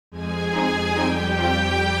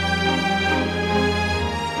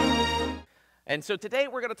And so today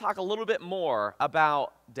we're going to talk a little bit more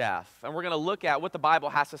about death, and we're going to look at what the Bible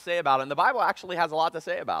has to say about it. And the Bible actually has a lot to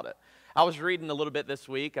say about it. I was reading a little bit this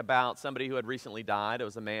week about somebody who had recently died. It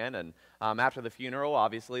was a man, and after the funeral,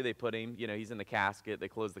 obviously, they put him, he's in the casket. They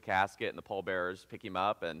close the casket, and the pallbearers pick him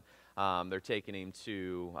up, and they're taking him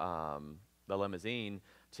to the limousine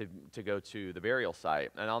to go to the burial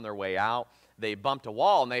site. And on their way out, they bumped a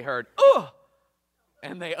wall, and they heard, "Ugh!"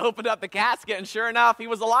 And they opened up the casket, and sure enough, he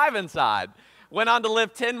was alive inside. Went on to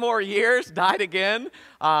live 10 more years, died again.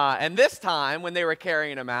 And this time, when they were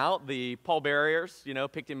carrying him out, the pallbearers,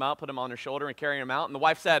 picked him up, put him on their shoulder, and carrying him out. And the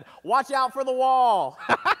wife said, "Watch out for the wall."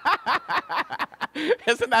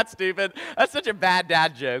 Isn't that stupid? That's such a bad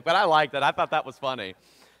dad joke, but I liked it. I thought that was funny.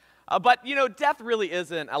 But death really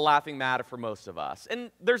isn't a laughing matter for most of us.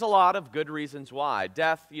 And there's a lot of good reasons why.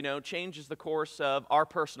 Death, changes the course of our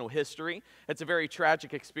personal history. It's a very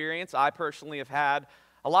tragic experience. I personally have had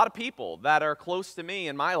a lot of people that are close to me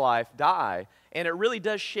in my life die, and it really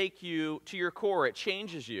does shake you to your core. It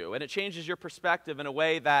changes you, and it changes your perspective in a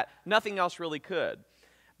way that nothing else really could.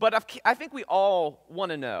 But I think we all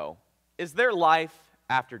want to know, is there life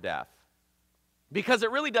after death? Because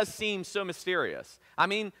it really does seem so mysterious. I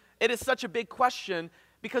mean, it is such a big question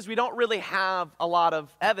because we don't really have a lot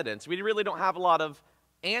of evidence. We really don't have a lot of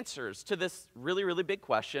answers to this really, really big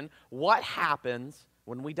question. What happens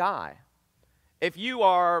when we die? If you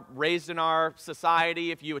are raised in our society,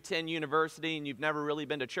 if you attend university and you've never really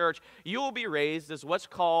been to church, you will be raised as what's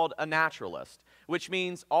called a naturalist, which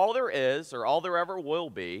means all there is, or all there ever will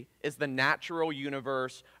be, is the natural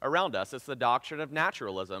universe around us. It's the doctrine of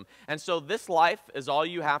naturalism. And so this life is all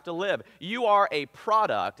you have to live. You are a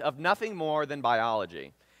product of nothing more than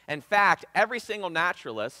biology. In fact, every single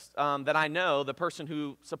naturalist that I know, the person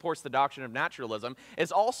who supports the doctrine of naturalism,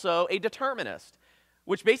 is also a determinist,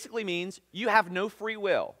 which basically means you have no free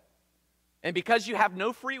will. And because you have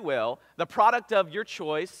no free will, the product of your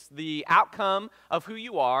choice, the outcome of who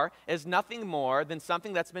you are, is nothing more than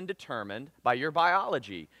something that's been determined by your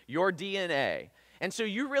biology, your DNA. And so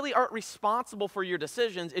you really aren't responsible for your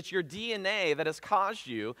decisions. It's your DNA that has caused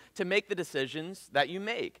you to make the decisions that you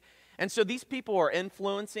make. And so these people are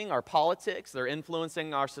influencing our politics, they're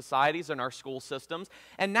influencing our societies and our school systems.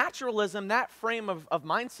 And naturalism, that frame of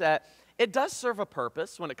mindset, it does serve a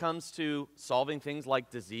purpose when it comes to solving things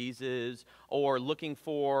like diseases or looking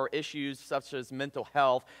for issues such as mental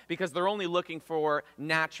health, because they're only looking for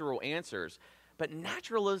natural answers. But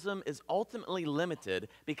naturalism is ultimately limited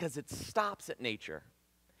because it stops at nature.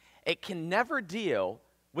 It can never deal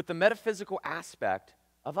with the metaphysical aspect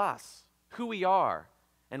of us, who we are,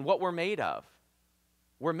 and what we're made of.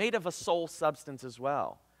 We're made of a soul substance as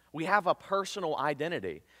well. We have a personal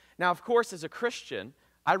identity. Now, of course, as a Christian,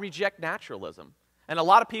 I reject naturalism. And a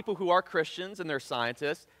lot of people who are Christians and they're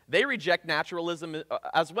scientists, they reject naturalism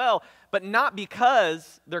as well, but not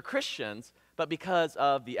because they're Christians, but because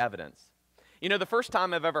of the evidence. The first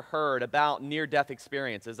time I've ever heard about near-death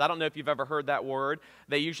experiences, I don't know if you've ever heard that word,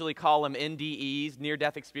 they usually call them NDEs,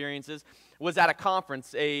 near-death experiences, was at a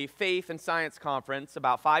conference, a faith and science conference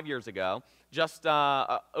about 5 years ago, just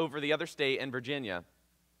over the other state in Virginia.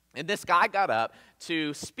 And this guy got up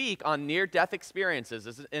to speak on near-death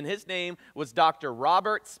experiences, and his name was Dr.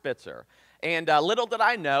 Robert Spitzer. And little did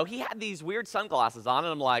I know, he had these weird sunglasses on,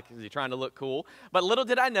 and I'm like, is he trying to look cool? But little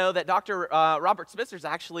did I know that Dr. Robert Spitzer's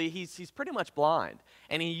actually, he's pretty much blind.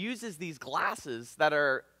 And he uses these glasses that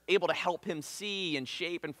are able to help him see and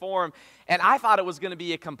shape and form. And I thought it was going to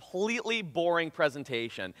be a completely boring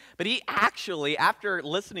presentation. But he actually, after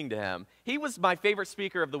listening to him, he was my favorite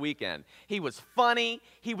speaker of the weekend. He was funny,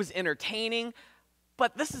 he was entertaining,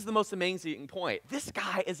 but this is the most amazing point. This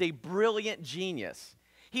guy is a brilliant genius.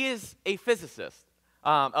 He is a physicist.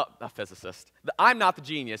 A physicist. I'm not the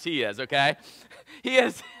genius. He is, okay? He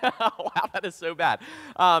is. Wow, that is so bad.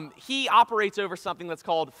 He operates over something that's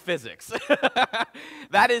called physics.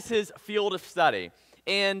 That is his field of study.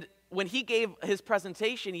 And when he gave his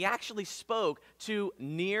presentation, he actually spoke to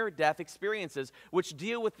near-death experiences, which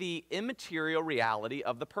deal with the immaterial reality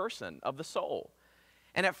of the person, of the soul.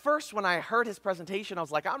 And at first, when I heard his presentation, I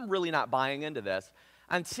was like, I'm really not buying into this,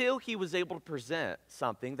 until he was able to present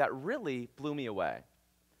something that really blew me away.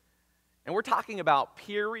 And we're talking about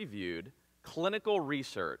peer-reviewed clinical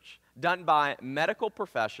research done by medical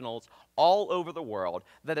professionals all over the world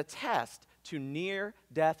that attest to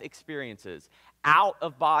near-death experiences,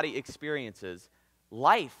 out-of-body experiences,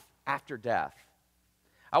 life after death.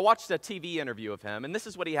 I watched a TV interview of him, and this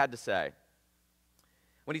is what he had to say.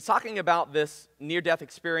 When he's talking about this near-death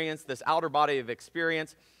experience, this outer body of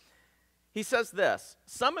experience, he says this: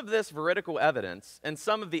 some of this veridical evidence and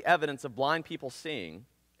some of the evidence of blind people seeing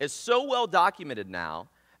is so well documented now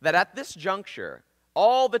that at this juncture,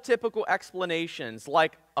 all the typical explanations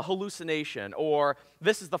like a hallucination, or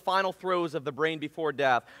this is the final throes of the brain before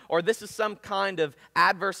death, or this is some kind of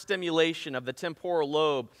adverse stimulation of the temporal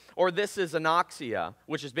lobe, or this is anoxia,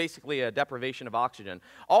 which is basically a deprivation of oxygen.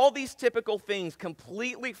 All these typical things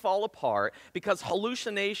completely fall apart because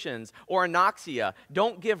hallucinations or anoxia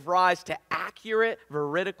don't give rise to accurate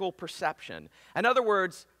veridical perception. In other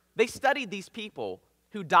words, they studied these people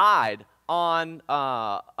who died on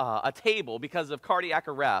a table because of cardiac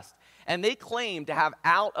arrest, and they claimed to have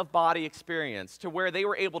out-of-body experience to where they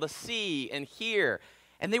were able to see and hear,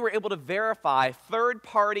 and they were able to verify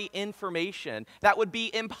third-party information that would be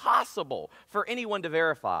impossible for anyone to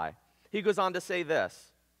verify. He goes on to say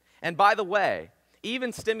this, and by the way,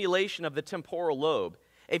 even stimulation of the temporal lobe,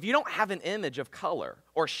 if you don't have an image of color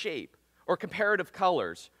or shape or comparative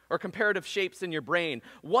colors or comparative shapes in your brain,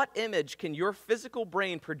 what image can your physical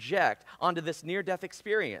brain project onto this near-death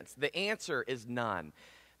experience? The answer is none.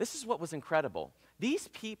 This is what was incredible. These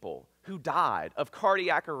people who died of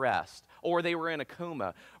cardiac arrest or they were in a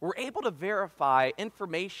coma were able to verify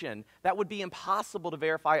information that would be impossible to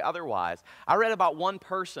verify otherwise. I read about one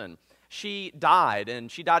person. She died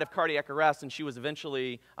of cardiac arrest, and she was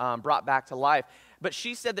eventually brought back to life. But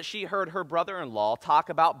she said that she heard her brother-in-law talk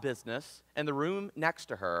about business in the room next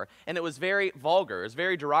to her, and it was very vulgar, it was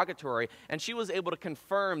very derogatory, and she was able to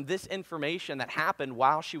confirm this information that happened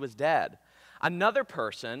while she was dead. Another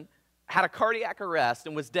person had a cardiac arrest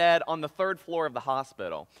and was dead on the 3rd floor of the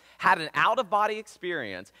hospital, had an out-of-body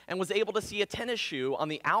experience, and was able to see a tennis shoe on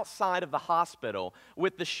the outside of the hospital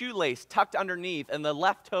with the shoelace tucked underneath and the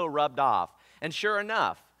left toe rubbed off. And sure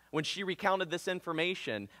enough, when she recounted this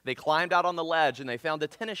information, they climbed out on the ledge and they found a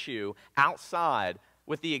tennis shoe outside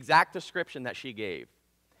with the exact description that she gave.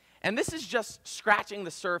 And this is just scratching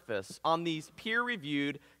the surface on these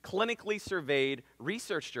peer-reviewed, clinically surveyed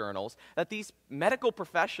research journals that these medical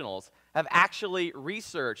professionals have actually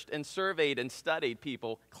researched and surveyed and studied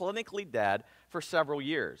people clinically dead for several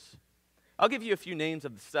years. I'll give you a few names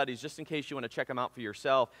of the studies just in case you want to check them out for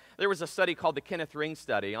yourself. There was a study called the Kenneth Ring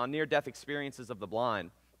Study on near-death experiences of the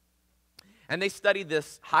blind. And they studied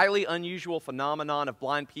this highly unusual phenomenon of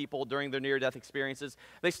blind people during their near-death experiences.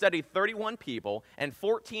 They studied 31 people, and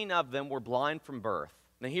 14 of them were blind from birth.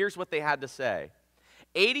 Now, here's what they had to say.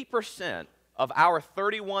 80% of our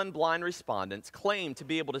 31 blind respondents claimed to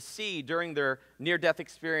be able to see during their near-death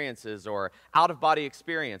experiences or out-of-body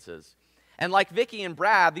experiences. And like Vicki and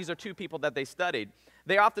Brad, these are two people that they studied,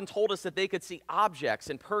 they often told us that they could see objects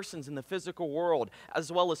and persons in the physical world,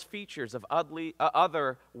 as well as features of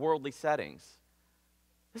other worldly settings.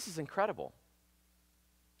 This is incredible.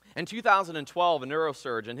 In 2012, a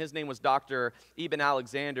neurosurgeon, his name was Dr. Eben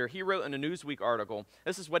Alexander, he wrote in a Newsweek article,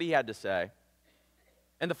 this is what he had to say.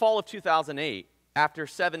 In the fall of 2008, after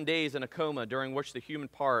 7 days in a coma during which the human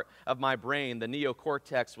part of my brain, the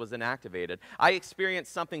neocortex, was inactivated, I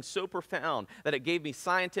experienced something so profound that it gave me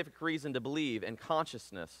scientific reason to believe in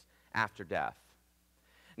consciousness after death.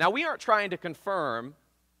 Now, we aren't trying to confirm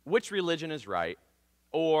which religion is right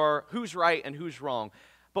or who's right and who's wrong,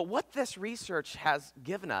 but what this research has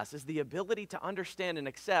given us is the ability to understand and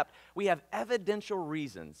accept we have evidential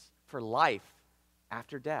reasons for life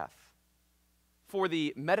after death, for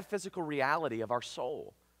the metaphysical reality of our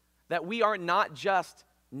soul, that we are not just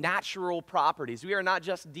natural properties. We are not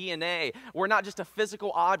just DNA. We're not just a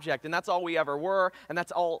physical object, and that's all we ever were, and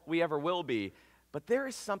that's all we ever will be. But there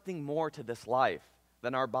is something more to this life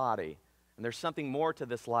than our body, and there's something more to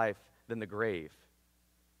this life than the grave.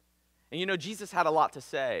 And you know, Jesus had a lot to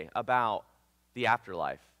say about the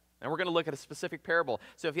afterlife. And we're going to look at a specific parable.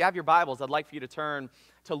 So if you have your Bibles, I'd like for you to turn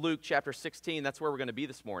to Luke chapter 16. That's where we're going to be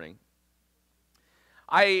this morning.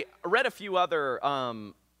 I read a few other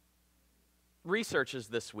researches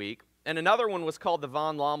this week, and another one was called the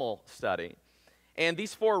von Lommel study. And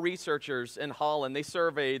these 4 researchers in Holland, they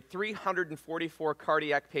surveyed 344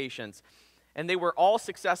 cardiac patients, and they were all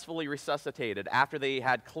successfully resuscitated after they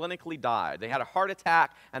had clinically died. They had a heart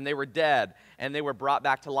attack, and they were dead, and they were brought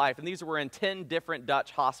back to life. And these were in 10 different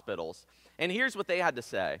Dutch hospitals. And here's what they had to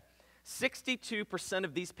say. 62%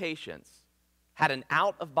 of these patients had an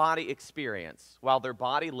out-of-body experience while their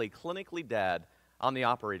body lay clinically dead on the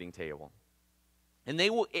operating table. And they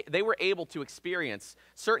were able to experience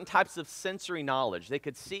certain types of sensory knowledge. They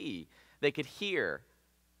could see, they could hear,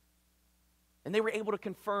 and they were able to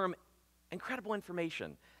confirm incredible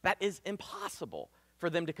information that is impossible for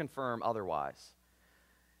them to confirm otherwise.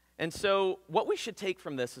 And so what we should take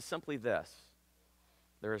from this is simply this.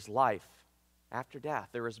 There is life after death.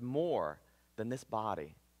 There is more than this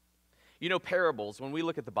body. You know, parables, when we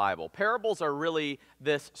look at the Bible, parables are really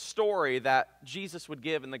this story that Jesus would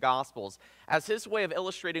give in the Gospels as his way of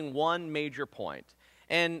illustrating one major point.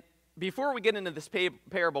 And before we get into this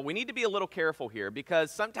parable, we need to be a little careful here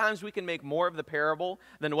because sometimes we can make more of the parable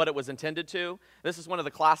than what it was intended to. This is one of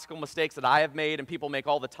the classical mistakes that I have made and people make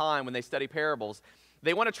all the time when they study parables.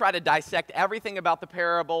 They want to try to dissect everything about the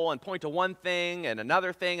parable and point to one thing and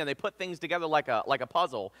another thing, and they put things together like a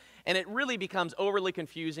puzzle, and it really becomes overly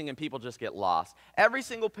confusing and people just get lost. Every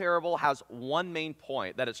single parable has one main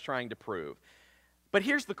point that it's trying to prove. But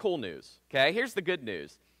here's the cool news, okay? Here's the good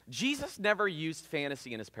news. Jesus never used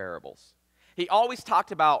fantasy in his parables. He always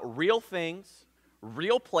talked about real things,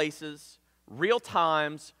 real places, real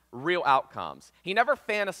times, real outcomes. He never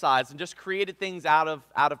fantasized and just created things out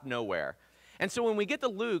of nowhere. And so when we get to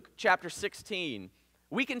Luke chapter 16,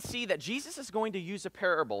 we can see that Jesus is going to use a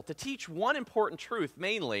parable to teach one important truth.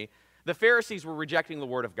 Mainly, the Pharisees were rejecting the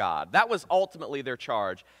word of God. That was ultimately their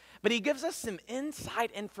charge. But he gives us some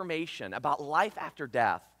inside information about life after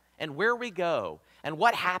death and where we go and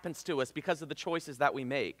what happens to us because of the choices that we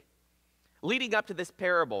make. Leading up to this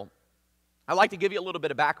parable, I'd like to give you a little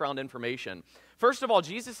bit of background information. First of all,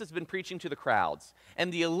 Jesus has been preaching to the crowds,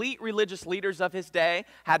 and the elite religious leaders of his day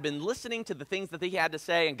had been listening to the things that he had to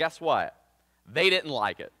say, and guess what? They didn't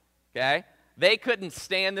like it, okay? They couldn't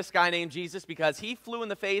stand this guy named Jesus because he flew in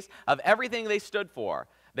the face of everything they stood for.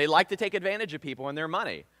 They like to take advantage of people and their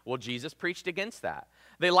money. Well, Jesus preached against that.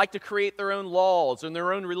 They like to create their own laws and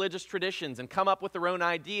their own religious traditions and come up with their own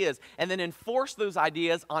ideas and then enforce those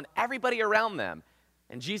ideas on everybody around them.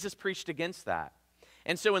 And Jesus preached against that.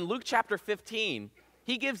 And so in Luke chapter 15,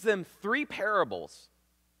 he gives them 3 parables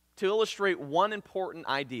to illustrate one important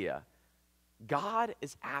idea. God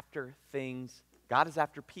is after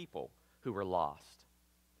people who were lost.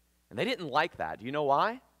 And they didn't like that. Do you know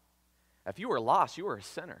why? If you were lost, you were a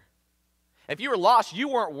sinner. If you were lost, you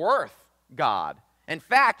weren't worth God. In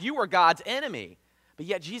fact, you were God's enemy. But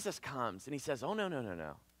yet Jesus comes and he says, oh,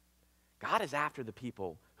 no. God is after the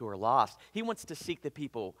people who are lost. He wants to seek the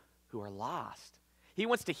people who are lost. He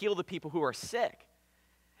wants to heal the people who are sick.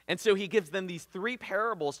 And so he gives them these 3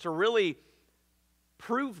 parables to really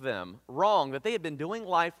prove them wrong, that they had been doing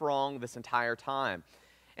life wrong this entire time.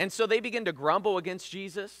 And so they begin to grumble against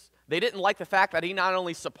Jesus. They didn't like the fact that he not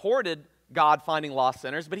only supported God finding lost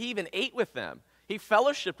sinners, but he even ate with them. He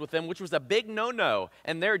fellowshiped with them, which was a big no-no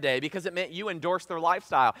in their day because it meant you endorsed their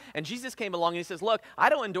lifestyle. And Jesus came along and he says, look, I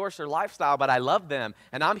don't endorse their lifestyle, but I love them,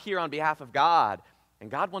 and I'm here on behalf of God, and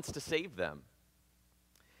God wants to save them.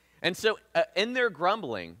 And so in their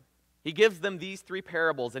grumbling, he gives them these 3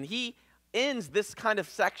 parables, and he ends this kind of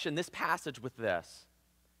section, this passage with this.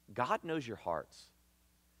 God knows your hearts.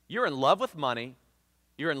 You're in love with money.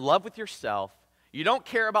 You're in love with yourself. You don't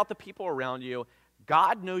care about the people around you.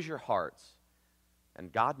 God knows your hearts.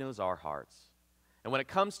 And God knows our hearts. And when it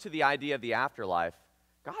comes to the idea of the afterlife,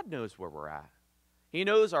 God knows where we're at. He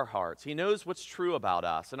knows our hearts. He knows what's true about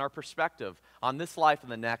us and our perspective on this life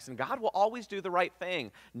and the next. And God will always do the right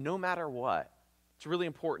thing, no matter what. It's really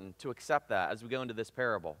important to accept that as we go into this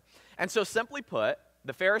parable. And so simply put,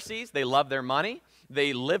 the Pharisees, they loved their money.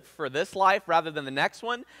 They lived for this life rather than the next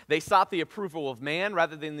one. They sought the approval of man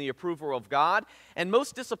rather than the approval of God. And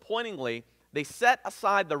most disappointingly, they set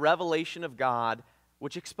aside the revelation of God,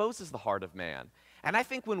 which exposes the heart of man. And I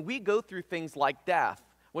think when we go through things like death,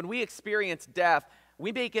 when we experience death,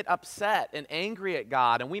 we may get upset and angry at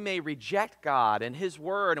God, and we may reject God and his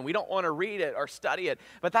word, and we don't want to read it or study it.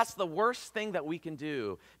 But that's the worst thing that we can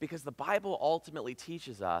do, because the Bible ultimately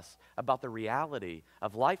teaches us about the reality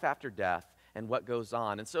of life after death and what goes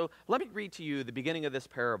on. And so let me read to you the beginning of this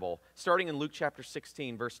parable, starting in Luke chapter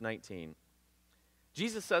 16, verse 19.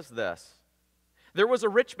 Jesus says this: there was a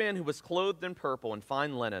rich man who was clothed in purple and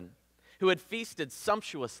fine linen, who had feasted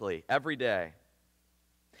sumptuously every day.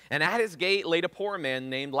 And at his gate laid a poor man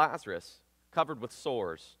named Lazarus, covered with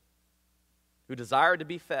sores, who desired to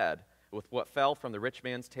be fed with what fell from the rich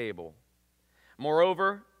man's table.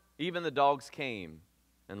 Moreover, even the dogs came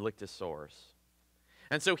and licked his sores.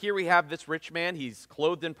 And so here we have this rich man. He's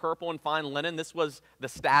clothed in purple and fine linen. This was the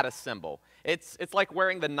status symbol. It's like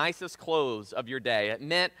wearing the nicest clothes of your day. It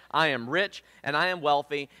meant I am rich and I am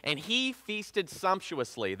wealthy, and he feasted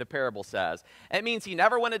sumptuously, the parable says. It means he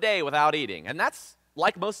never went a day without eating, and that's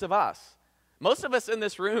like most of us. Most of us in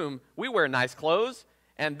this room, we wear nice clothes,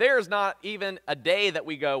 and there's not even a day that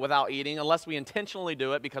we go without eating unless we intentionally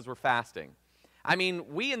do it because we're fasting. I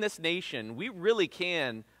mean, we in this nation, we really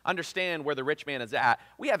can understand where the rich man is at.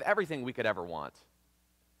 We have everything we could ever want.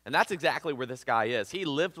 And that's exactly where this guy is. He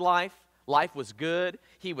lived life. Life was good.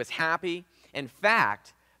 He was happy. In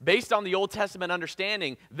fact, Based on the Old Testament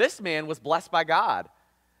understanding, this man was blessed by God.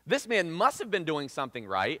 This man must have been doing something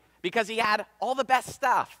right because he had all the best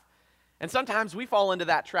stuff. And sometimes we fall into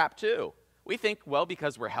that trap too. We think, well,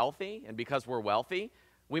 because we're healthy and because we're wealthy,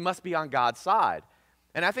 we must be on God's side.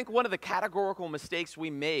 And I think one of the categorical mistakes we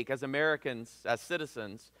make as Americans, as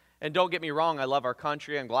citizens, and don't get me wrong, I love our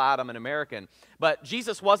country, I'm glad I'm an American, but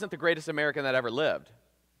Jesus wasn't the greatest American that ever lived.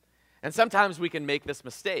 And sometimes we can make this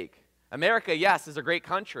mistake. America, yes, is a great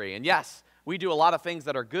country, and yes, we do a lot of things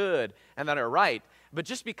that are good and that are right, but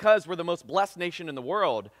just because we're the most blessed nation in the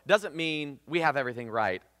world doesn't mean we have everything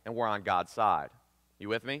right and we're on God's side. You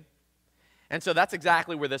with me? And so that's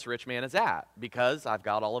exactly where this rich man is at. Because I've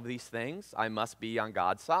got all of these things, I must be on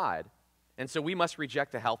God's side. And so we must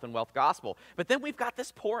reject the health and wealth gospel. But then we've got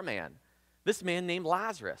this poor man, this man named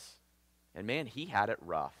Lazarus. And man, he had it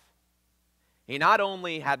rough. He not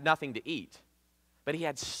only had nothing to eat, but he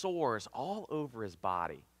had sores all over his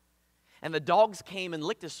body. And the dogs came and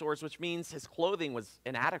licked his sores, which means his clothing was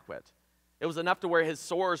inadequate. It was enough to where his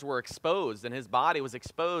sores were exposed and his body was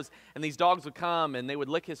exposed, and these dogs would come and they would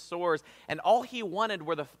lick his sores, and all he wanted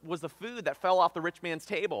was the food that fell off the rich man's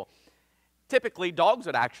table. Typically, dogs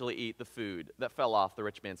would actually eat the food that fell off the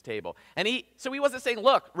rich man's table. So he wasn't saying,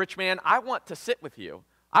 look, rich man, I want to sit with you.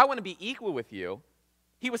 I want to be equal with you.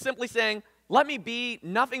 He was simply saying, let me be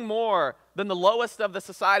nothing more than the lowest of the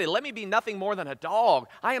society. Let me be nothing more than a dog.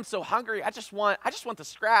 I am so hungry. I just want the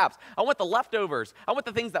scraps. I want the leftovers. I want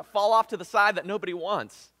the things that fall off to the side that nobody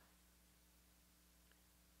wants.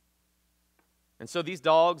 And so these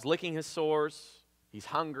dogs licking his sores, he's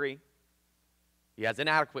hungry. He has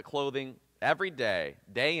inadequate clothing. Every day,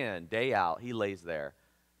 day in, day out, he lays there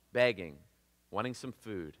begging, wanting some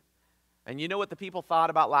food. And you know what the people thought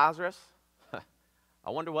about Lazarus? I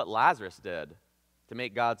wonder what Lazarus did to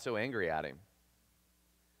make God so angry at him.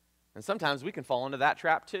 And sometimes we can fall into that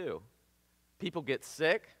trap too. People get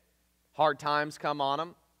sick, hard times come on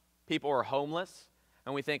them, people are homeless,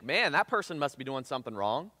 and we think, man, that person must be doing something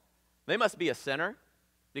wrong. They must be a sinner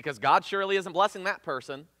because God surely isn't blessing that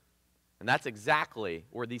person. And that's exactly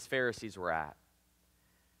where these Pharisees were at.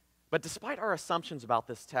 But despite our assumptions about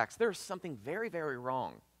this text, there is something very, very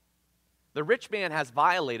wrong. The rich man has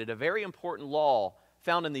violated a very important law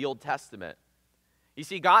found in the Old Testament. You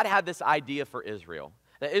see, God had this idea for Israel,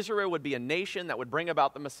 that Israel would be a nation that would bring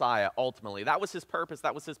about the Messiah ultimately. That was his purpose,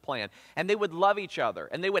 that was his plan. And they would love each other,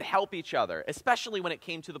 and they would help each other, especially when it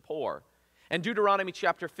came to the poor. In Deuteronomy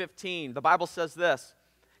chapter 15, the Bible says this.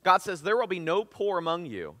 God says, there will be no poor among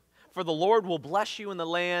you, for the Lord will bless you in the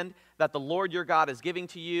land that the Lord your God is giving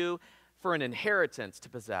to you for an inheritance to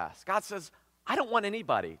possess. God says, I don't want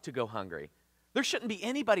anybody to go hungry. There shouldn't be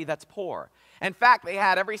anybody that's poor. In fact, they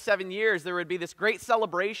had every 7 years, there would be this great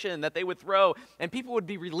celebration that they would throw, and people would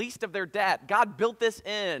be released of their debt. God built this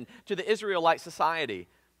in to the Israelite society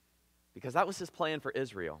because that was his plan for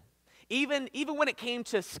Israel. Even when it came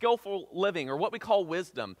to skillful living, or what we call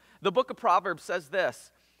wisdom, the book of Proverbs says this,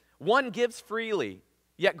 one gives freely,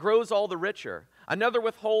 yet grows all the richer. Another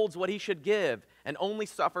withholds what he should give and only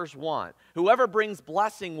suffers want. Whoever brings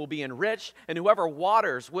blessing will be enriched, and whoever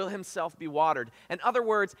waters will himself be watered. In other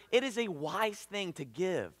words, it is a wise thing to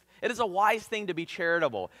give. It is a wise thing to be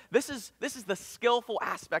charitable. This is the skillful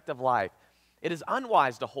aspect of life. It is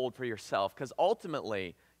unwise to hold for yourself because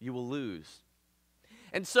ultimately you will lose.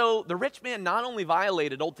 And so the rich man not only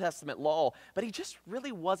violated Old Testament law, but he just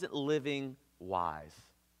really wasn't living wise.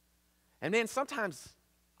 And man, sometimes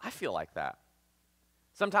I feel like that.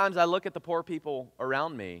 Sometimes I look at the poor people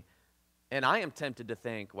around me, and I am tempted to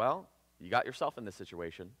think, well, you got yourself in this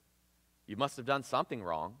situation. You must have done something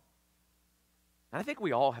wrong. And I think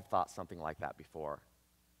we all have thought something like that before.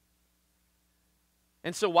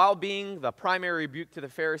 And so while being the primary rebuke to the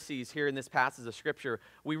Pharisees here in this passage of Scripture,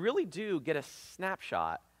 we really do get a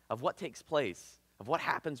snapshot of what takes place, of what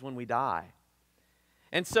happens when we die.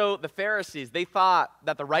 And so the Pharisees, they thought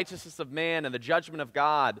that the righteousness of man and the judgment of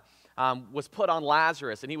God was put on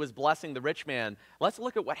Lazarus, and he was blessing the rich man. Let's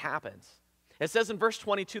look at what happens. It says in verse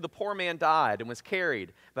 22, the poor man died and was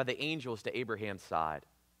carried by the angels to Abraham's side.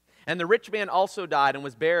 And the rich man also died and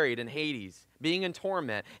was buried in Hades, being in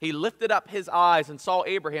torment. He lifted up his eyes and saw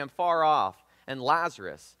Abraham far off and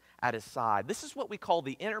Lazarus at his side. This is what we call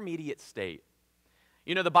the intermediate state.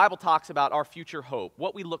 You know, the Bible talks about our future hope,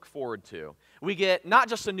 what we look forward to. We get not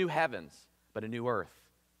just a new heavens, but a new earth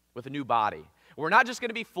with a new body. We're not just going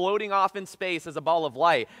to be floating off in space as a ball of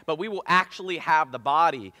light, but we will actually have the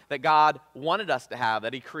body that God wanted us to have,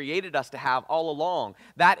 that he created us to have all along.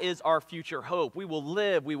 That is our future hope. We will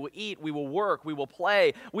live, we will eat, we will work, we will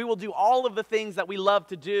play. We will do all of the things that we love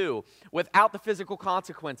to do without the physical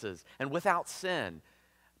consequences and without sin.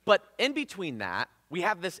 But in between that, we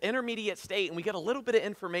have this intermediate state, and we get a little bit of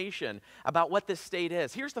information about what this state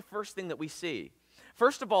is. Here's the first thing that we see.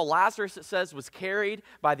 First of all, Lazarus, it says, was carried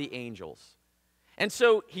by the angels. And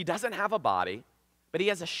so he doesn't have a body, but he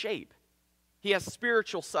has a shape. He has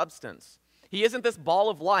spiritual substance. He isn't this ball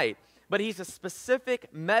of light, but he's a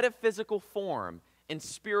specific metaphysical form in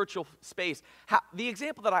spiritual space. The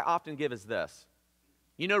example that I often give is this.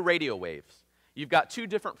 You know radio waves. You've got two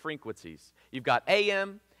different frequencies. You've got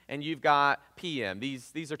AM and you've got PM.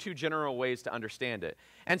 These are two general ways to understand it.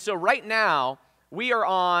 And so right now, we are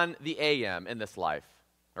on the AM in this life,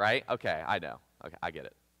 right? Okay, I know. Okay, I get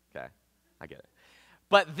it. Okay, I get it.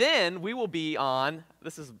 But then we will be on,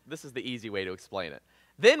 this is the easy way to explain it.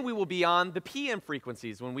 Then we will be on the PM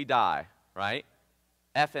frequencies when we die, right?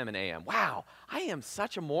 FM and AM. Wow, I am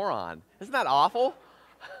such a moron. Isn't that awful?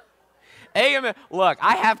 AM, look,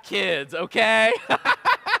 I have kids, okay?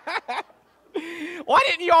 Why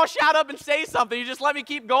didn't you all shout up and say something? You just let me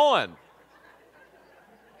keep going.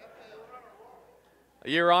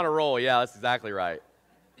 You're on a roll. Yeah, that's exactly right.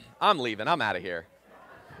 I'm leaving. I'm out of here.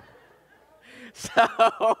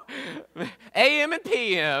 So, AM and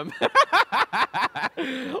PM.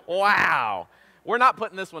 Wow. We're not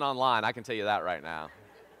putting this one online. I can tell you that right now.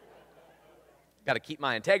 Got to keep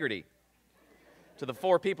my integrity to the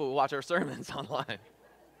 4 people who watch our sermons online.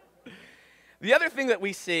 The other thing that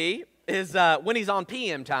we see is when he's on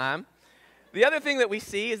PM time, the other thing that we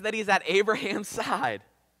see is that he's at Abraham's side.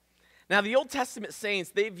 Now, the Old Testament saints,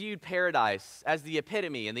 they viewed paradise as the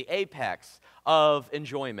epitome and the apex of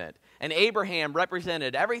enjoyment. And Abraham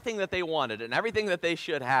represented everything that they wanted and everything that they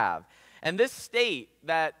should have. And this state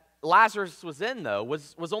that Lazarus was in, though,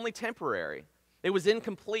 was only temporary. It was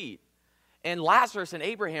incomplete. And Lazarus and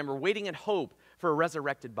Abraham were waiting in hope for a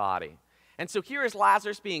resurrected body. And so here is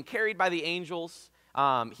Lazarus being carried by the angels.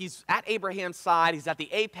 He's at Abraham's side. He's at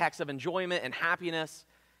the apex of enjoyment and happiness.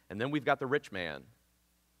 And then we've got the rich man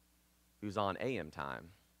who's on AM time.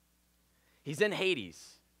 He's in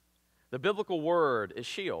Hades. The biblical word is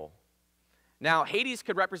Sheol. Now, Hades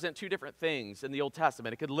could represent 2 different things in the Old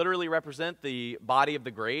Testament. It could literally represent the body of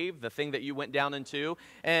the grave, the thing that you went down into.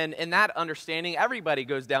 And in that understanding, everybody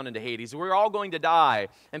goes down into Hades. We're all going to die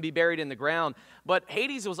and be buried in the ground. But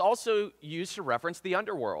Hades was also used to reference the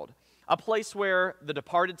underworld, a place where the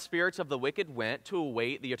departed spirits of the wicked went to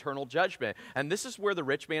await the eternal judgment. And this is where the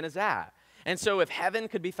rich man is at. And so if heaven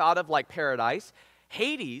could be thought of like paradise,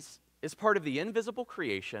 Hades is part of the invisible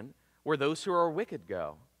creation where those who are wicked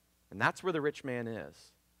go. And that's where the rich man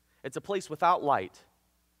is. It's a place without light.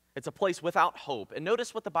 It's a place without hope. And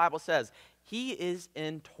notice what the Bible says. He is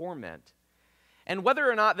in torment. And whether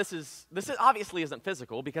or not this obviously isn't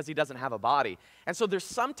physical because he doesn't have a body. And so there's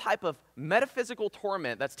some type of metaphysical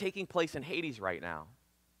torment that's taking place in Hades right now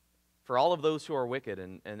for all of those who are wicked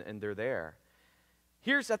and they're there.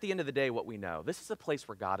 Here's at the end of the day what we know. This is a place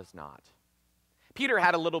where God is not. Peter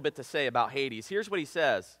had a little bit to say about Hades. Here's what he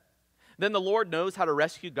says. Then the Lord knows how to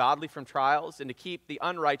rescue godly from trials and to keep the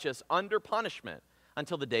unrighteous under punishment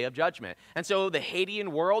until the day of judgment. And so the Hadean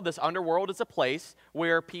world, this underworld, is a place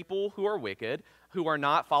where people who are wicked, who are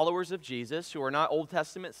not followers of Jesus, who are not Old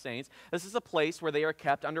Testament saints, this is a place where they are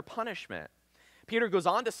kept under punishment. Peter goes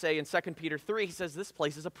on to say in 2 Peter 3, he says this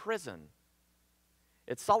place is a prison.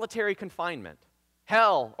 It's solitary confinement.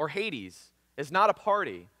 Hell or Hades is not a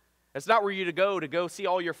party. It's not where you go see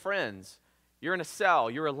all your friends. You're in a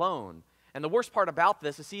cell. You're alone. And the worst part about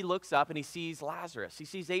this is he looks up and he sees Lazarus. He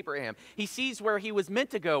sees Abraham. He sees where he was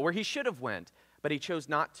meant to go, where he should have went, but he chose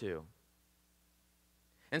not to.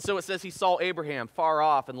 And so it says he saw Abraham far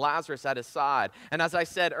off and Lazarus at his side. And as I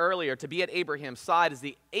said earlier, to be at Abraham's side is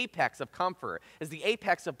the apex of comfort, is the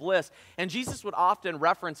apex of bliss. And Jesus would often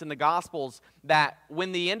reference in the Gospels that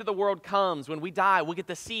when the end of the world comes, when we die, we'll get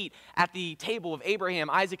the seat at the table of Abraham,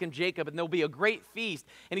 Isaac, and Jacob, and there'll be a great feast.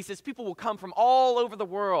 And he says people will come from all over the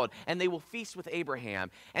world, and they will feast with Abraham.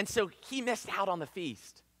 And so he missed out on the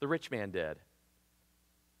feast. The rich man did.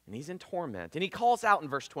 And he's in torment. And he calls out in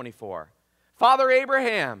verse 24, Father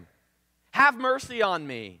Abraham, have mercy on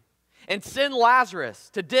me, and send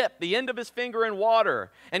Lazarus to dip the end of his finger in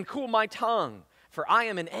water and cool my tongue, for I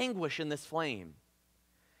am in anguish in this flame.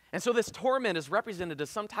 And so this torment is represented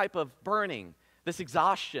as some type of burning, this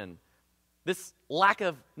exhaustion, this lack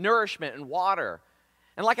of nourishment and water.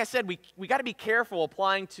 And like I said, we got to be careful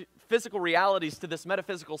applying to physical realities to this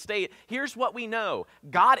metaphysical state. Here's what we know.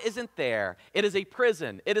 God isn't there. It is a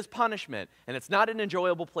prison. It is punishment. And it's not an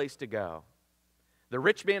enjoyable place to go. The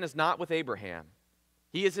rich man is not with Abraham.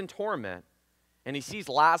 He is in torment, and he sees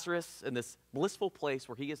Lazarus in this blissful place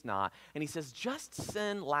where he is not, and he says, just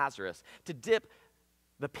send Lazarus to dip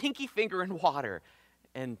the pinky finger in water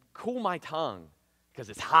and cool my tongue because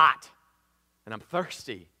it's hot and I'm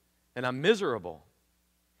thirsty and I'm miserable.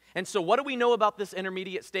 And so what do we know about this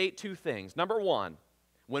intermediate state? Two things. Number one,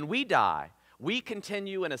 when we die, we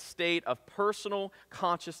continue in a state of personal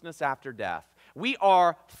consciousness after death. We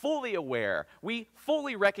are fully aware. We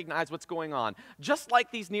fully recognize what's going on. Just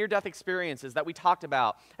like these near-death experiences that we talked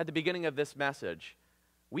about at the beginning of this message,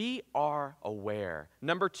 we are aware.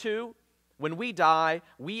 Number two, when we die,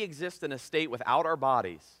 we exist in a state without our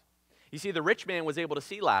bodies. You see, the rich man was able to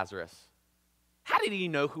see Lazarus. How did he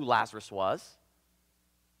know who Lazarus was?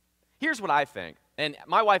 Here's what I think, and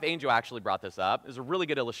my wife Angel actually brought this up. It's a really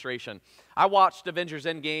good illustration. I watched Avengers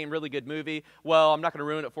Endgame, really good movie. Well, I'm not going to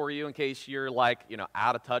ruin it for you in case you're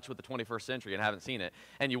out of touch with the 21st century and haven't seen it,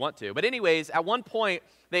 and you want to. But anyways, at one point,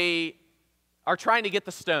 they are trying to get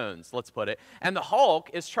the stones, let's put it, and the Hulk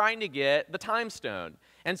is trying to get the time stone.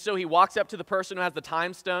 And so he walks up to the person who has the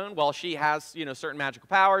time stone while she has, certain magical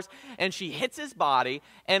powers, and she hits his body,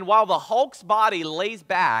 and while the Hulk's body lays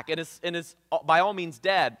back and is by all means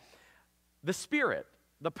dead, the spirit,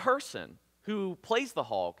 the person who plays the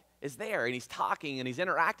Hulk, is there, and he's talking, and he's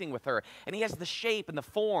interacting with her, and he has the shape and the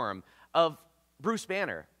form of Bruce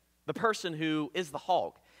Banner, the person who is the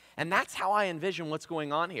Hulk. And that's how I envision what's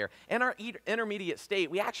going on here. In our intermediate state,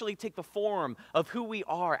 we actually take the form of who we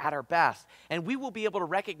are at our best, and we will be able to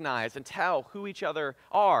recognize and tell who each other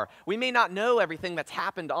are. We may not know everything that's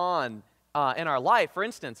happened in our life. For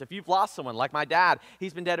instance, if you've lost someone, like my dad,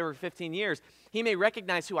 he's been dead over 15 years, he may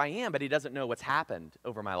recognize who I am, but he doesn't know what's happened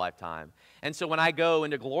over my lifetime. And so when I go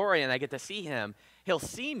into glory and I get to see him, he'll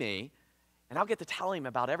see me, and I'll get to tell him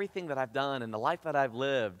about everything that I've done and the life that I've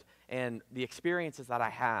lived and the experiences that I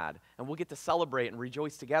had. And we'll get to celebrate and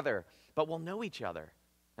rejoice together, but we'll know each other.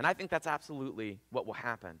 And I think that's absolutely what will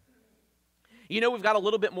happen. We've got a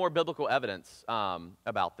little bit more biblical evidence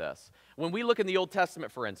about this. When we look in the Old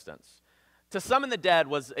Testament, for instance, to summon the dead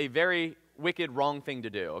was a very wicked, wrong thing to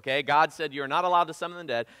do, okay? God said you're not allowed to summon the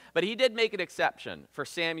dead, but he did make an exception for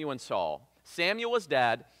Samuel and Saul. Samuel was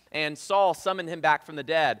dead, and Saul summoned him back from the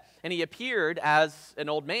dead, and he appeared as an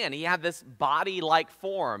old man. He had this body-like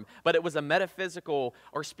form, but it was a metaphysical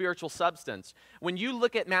or spiritual substance. When you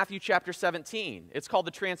look at Matthew chapter 17, it's called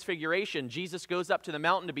the Transfiguration. Jesus goes up to the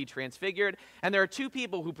mountain to be transfigured, and there are two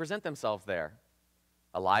people who present themselves there,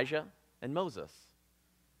 Elijah and Moses.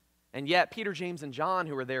 And yet, Peter, James, and John,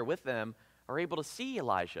 who are there with them, are able to see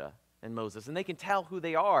Elijah and Moses, and they can tell who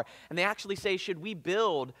they are. And they actually say, should we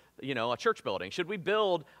build, a church building? Should we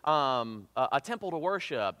build a temple to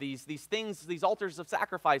worship? These things, these altars of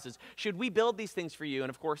sacrifices, should we build these things for you? And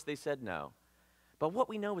of course, they said no. But what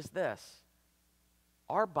we know is this: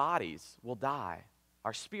 our bodies will die.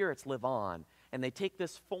 Our spirits live on, and they take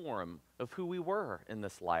this form of who we were in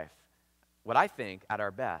this life, what I think at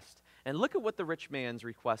our best. And look at what the rich man's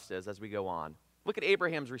request is as we go on. Look at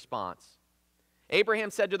Abraham's response. Abraham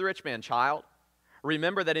said to the rich man, "Child,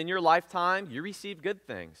 remember that in your lifetime you received good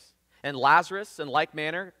things, and Lazarus in like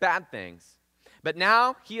manner bad things. But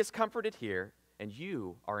now he is comforted here, and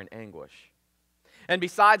you are in anguish. And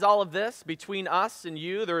besides all of this, between us and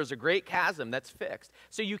you there is a great chasm that's fixed,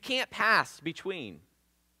 so you can't pass between.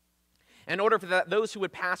 In order for those who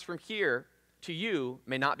would pass from here to you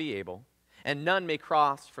may not be able, and none may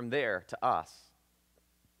cross from there to us."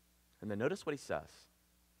 And then notice what he says.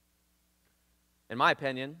 In my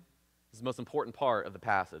opinion, this is the most important part of the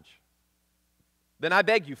passage. "Then I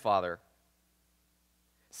beg you, Father,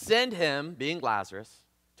 send him," being Lazarus,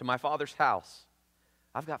 "to my father's house.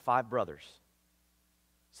 I've got 5 brothers,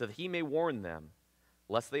 so that he may warn them,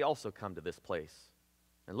 lest they also come to this place."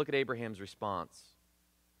 And look at Abraham's response.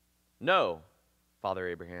 "No, Father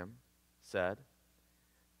Abraham said."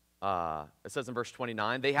 It says in verse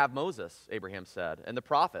 29, "They have Moses," Abraham said, "and the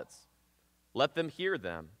prophets. Let them hear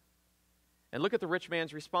them." And look at the rich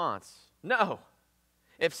man's response. "No,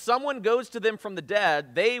 if someone goes to them from the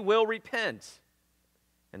dead, they will repent."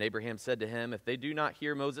 And Abraham said to him, "If they do not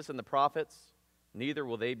hear Moses and the prophets, neither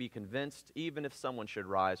will they be convinced, even if someone should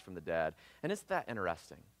rise from the dead." And isn't that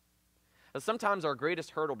interesting? That sometimes our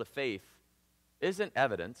greatest hurdle to faith isn't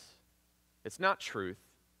evidence, it's not truth,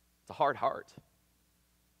 it's a hard heart.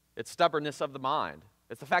 It's stubbornness of the mind.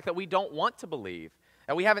 It's the fact that we don't want to believe,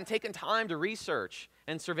 that we haven't taken time to research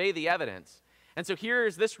and survey the evidence. And so here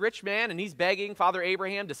is this rich man, and he's begging Father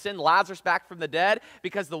Abraham to send Lazarus back from the dead,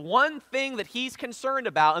 because the one thing that he's concerned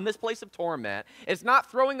about in this place of torment is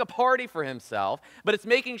not throwing a party for himself, but it's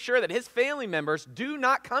making sure that his family members do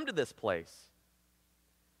not come to this place.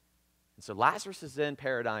 And so Lazarus is in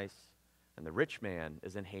paradise and the rich man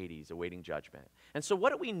is in Hades awaiting judgment. And so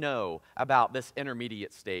what do we know about this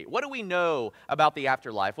intermediate state? What do we know about the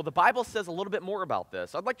afterlife? Well, the Bible says a little bit more about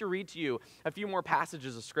this. I'd like to read to you a few more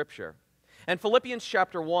passages of Scripture. In Philippians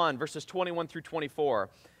chapter 1, verses 21 through 24,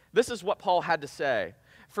 this is what Paul had to say.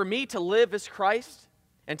 For me to live is Christ,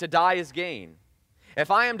 and to die is gain. If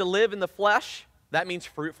I am to live in the flesh, that means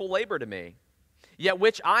fruitful labor to me. Yet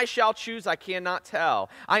which I shall choose I cannot tell.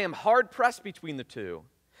 I am hard pressed between the two.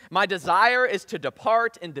 My desire is to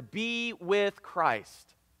depart and to be with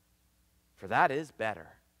Christ, for that is better.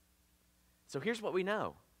 So here's what we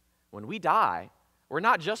know. When we die, we're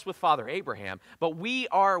not just with Father Abraham, but we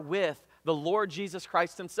are with the Lord Jesus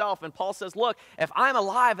Christ himself. And Paul says, look, if I'm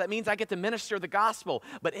alive, that means I get to minister the gospel.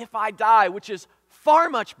 But if I die, which is far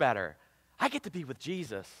much better, I get to be with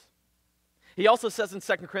Jesus. He also says in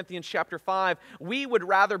 2 Corinthians chapter 5, we would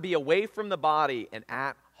rather be away from the body and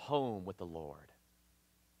at home with the Lord.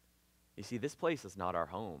 You see, this place is not our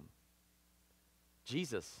home.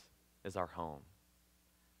 Jesus is our home.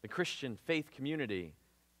 The Christian faith community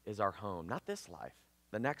is our home, not this life,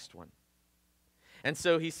 the next one. And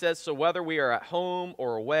so he says, so whether we are at home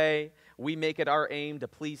or away, we make it our aim to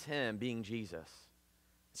please him, being Jesus.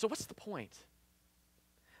 So what's the point?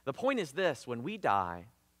 The point is this: when we die,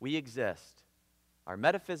 we exist. Our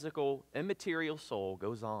metaphysical, immaterial soul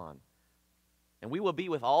goes on. And we will be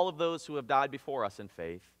with all of those who have died before us in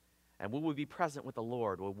faith. And we will be present with the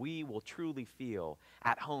Lord, where we will truly feel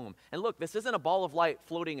at home. And look, this isn't a ball of light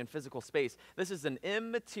floating in physical space. This is an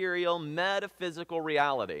immaterial, metaphysical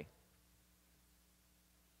reality.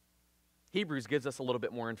 Hebrews gives us a little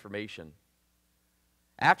bit more information.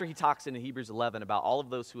 After he talks in Hebrews 11 about all of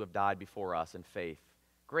those who have died before us in faith,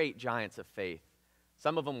 great giants of faith.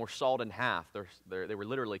 Some of them were sawed in half. They were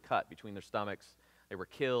literally cut between their stomachs. They were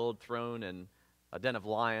killed, thrown in a den of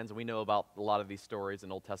lions, and we know about a lot of these stories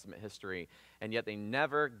in Old Testament history, and yet they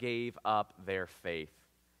never gave up their faith.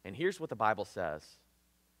 And here's what the Bible says.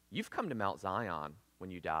 You've come to Mount Zion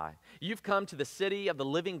when you die. You've come to the city of the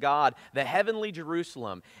living God, the heavenly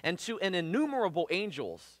Jerusalem, and to an innumerable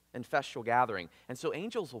angels in festal gathering. And so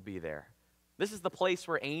angels will be there. This is the place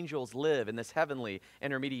where angels live, in this heavenly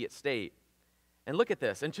intermediate state. And look at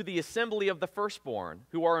this, and to the assembly of the firstborn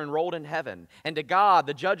who are enrolled in heaven, and to God,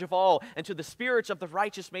 the judge of all, and to the spirits of the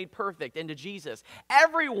righteous made perfect, and to Jesus.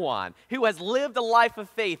 Everyone who has lived a life of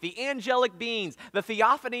faith, the angelic beings, the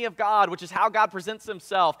theophany of God, which is how God presents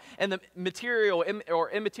himself in the material or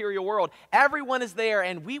immaterial world, everyone is there,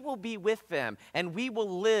 and we will be with them, and we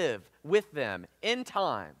will live with them in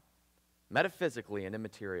time, metaphysically and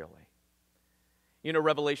immaterially. You know,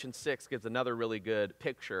 Revelation 6 gives another really good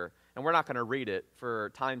picture, and we're not going to read it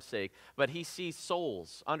for time's sake, but he sees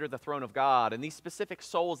souls under the throne of God, and these specific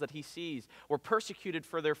souls that he sees were persecuted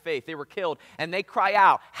for their faith. They were killed, and they cry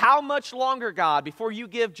out, how much longer, God, before you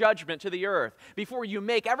give judgment to the earth, before you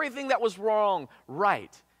make everything that was wrong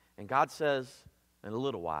right? And God says, in a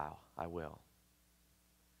little while, I will.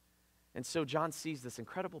 And so John sees this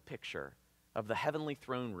incredible picture of the heavenly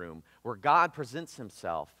throne room where God presents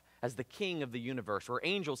himself as the king of the universe, where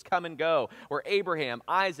angels come and go, where Abraham,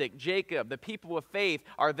 Isaac, Jacob, the people of faith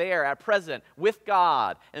are there at present with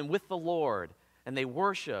God and with the Lord, and they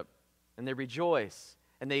worship and they rejoice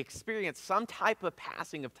and they experience some type of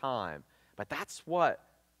passing of time. But that's what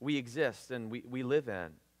we exist and we live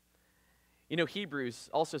in. You know,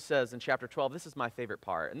 Hebrews also says in chapter 12, this is my favorite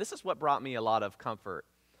part, and this is what brought me a lot of comfort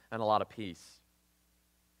and a lot of peace.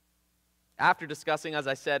 After discussing, as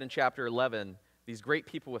I said in chapter 11, these great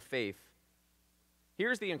people with faith,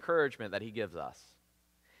 here's the encouragement that he gives us.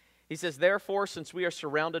 He says, therefore, since we are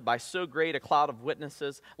surrounded by so great a cloud of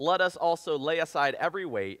witnesses, let us also lay aside every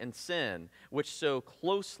weight and sin which so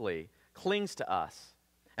closely clings to us,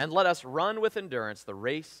 and let us run with endurance the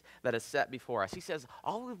race that is set before us. He says,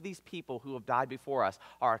 all of these people who have died before us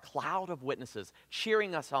are a cloud of witnesses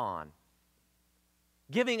cheering us on,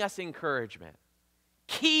 giving us encouragement.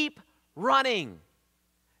 Keep running.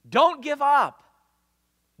 Don't give up.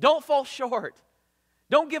 Don't fall short.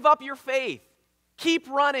 Don't give up your faith. Keep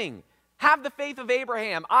running. Have the faith of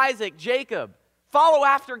Abraham, Isaac, Jacob. Follow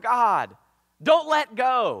after God. Don't let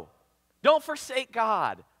go. Don't forsake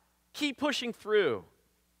God. Keep pushing through.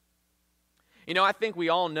 You know, I think we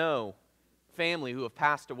all know family who have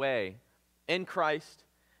passed away in Christ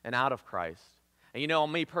and out of Christ. And you know,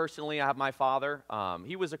 me personally, I have my father.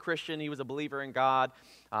 He was a Christian. He was a believer in God.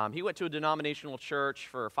 He went to a denominational church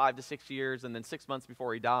for 5 to 6 years, and then 6 months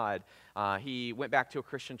before he died, he went back to a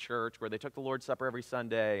Christian church where they took the Lord's Supper every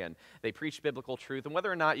Sunday, and they preached biblical truth. And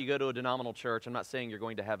whether or not you go to a denominational church, I'm not saying you're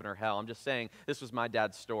going to heaven or hell. I'm just saying this was my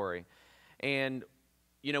dad's story. And,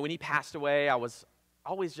 you know, when he passed away, I was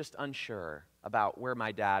always just unsure about where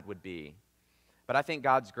my dad would be. But I think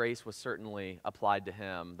God's grace was certainly applied to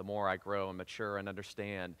him the more I grow and mature and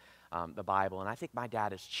understand the Bible. And I think my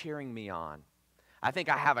dad is cheering me on. I think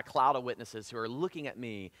I have a cloud of witnesses who are looking at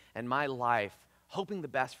me and my life, hoping the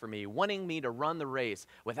best for me, wanting me to run the race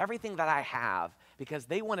with everything that I have because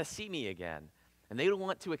they want to see me again and they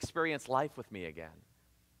want to experience life with me again.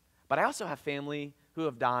 But I also have family who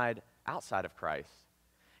have died outside of Christ.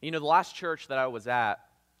 You know, the last church that I was at,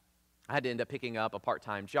 I had to end up picking up a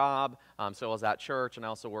part-time job, so I was at church, and I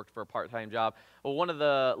also worked for a part-time job. Well, one of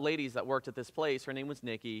the ladies that worked at this place, her name was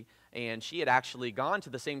Nikki, and she had actually gone to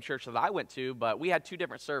the same church that I went to, but we had two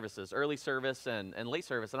different services, early service and late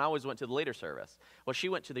service, and I always went to the later service. Well, she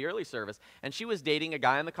went to the early service, and she was dating a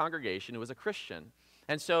guy in the congregation who was a Christian.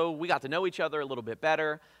 And so we got to know each other a little bit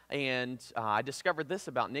better, and I discovered this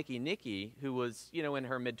about Nikki. Nikki, who was, in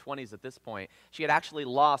her mid-20s at this point, she had actually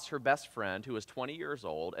lost her best friend, who was 20 years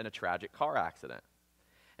old, in a tragic car accident.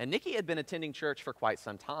 And Nikki had been attending church for quite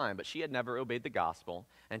some time, but she had never obeyed the gospel,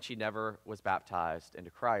 and she never was baptized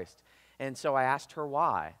into Christ. And so I asked her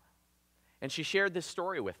why. And she shared this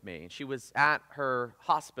story with me. She was at her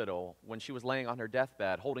hospital when she was laying on her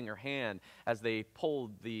deathbed, holding her hand as they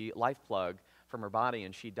pulled the life plug from her body,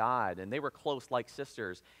 and she died, and they were close like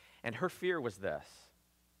sisters. And her fear was this: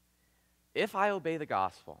 if I obey the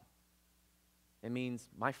gospel, it means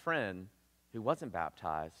my friend who wasn't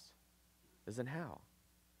baptized is in hell.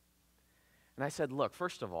 And I said, look,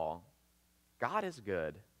 first of all, God is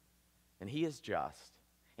good, and he is just,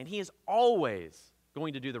 and he is always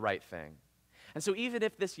going to do the right thing. And so even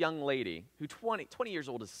if this young lady, who 20 years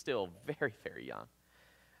old is still very, very young,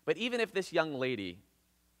 but even if this young lady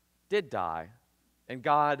did die, and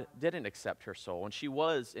God didn't accept her soul, and she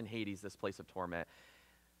was in Hades, this place of torment,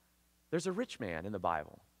 there's a rich man in the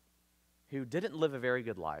Bible who didn't live a very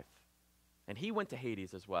good life, and he went to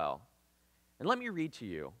Hades as well. And let me read to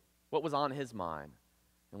you what was on his mind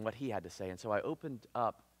and what he had to say. And so I opened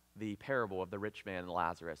up the parable of the rich man and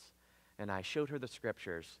Lazarus, and I showed her the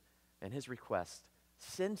scriptures and his request: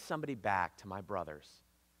 send somebody back to my brothers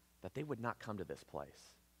that they would not come to this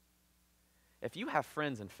place. If you have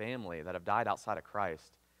friends and family that have died outside of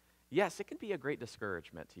Christ, yes, it can be a great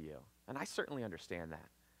discouragement to you, and I certainly understand that.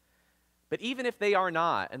 But even if they are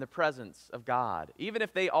not in the presence of God, even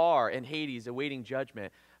if they are in Hades awaiting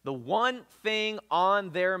judgment, the one thing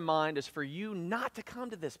on their mind is for you not to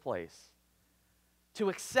come to this place, to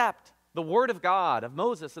accept the word of God, of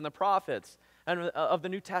Moses and the prophets, and of the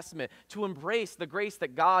New Testament, to embrace the grace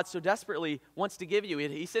that God so desperately wants to give you.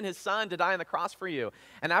 He sent his son to die on the cross for you.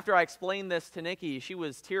 And after I explained this to Nikki, she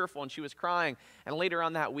was tearful and she was crying. And later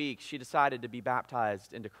on that week, she decided to be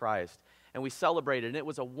baptized into Christ. And we celebrated, and it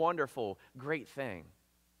was a wonderful, great thing.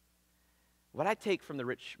 What I take from the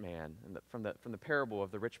rich man, from the parable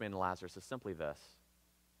of the rich man and Lazarus, is simply this.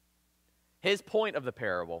 His point of the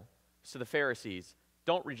parable is to the Pharisees: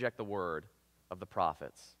 don't reject the word of the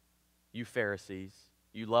prophets. You Pharisees,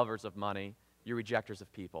 you lovers of money, you rejectors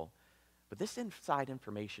of people. But this inside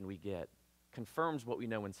information we get confirms what we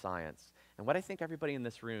know in science. And what I think everybody in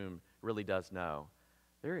this room really does know: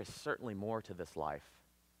 there is certainly more to this life.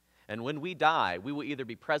 And when we die, we will either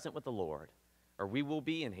be present with the Lord, or we will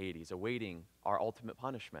be in Hades awaiting our ultimate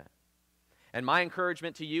punishment. And my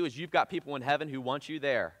encouragement to you is, you've got people in heaven who want you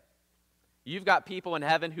there. You've got people in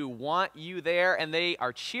heaven who want you there, and they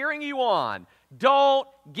are cheering you on. Don't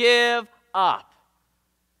give up.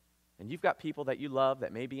 And you've got people that you love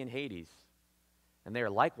that may be in Hades, and they are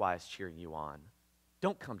likewise cheering you on.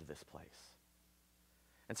 Don't come to this place.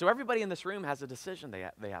 And so everybody in this room has a decision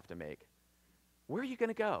they have to make. Where are you going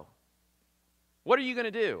to go? What are you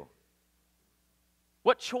going to do?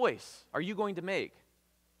 What choice are you going to make?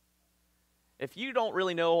 If you don't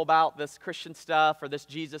really know about this Christian stuff or this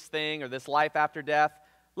Jesus thing or this life after death,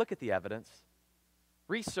 look at the evidence.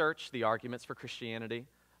 Research the arguments for Christianity.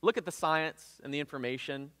 Look at the science and the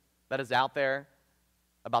information that is out there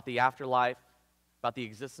about the afterlife, about the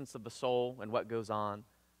existence of the soul and what goes on,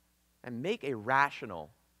 and make a rational,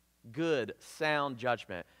 good, sound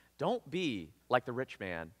judgment. Don't be like the rich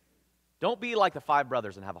man. Don't be like the 5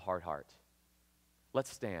 brothers and have a hard heart.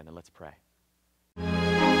 Let's stand and let's pray.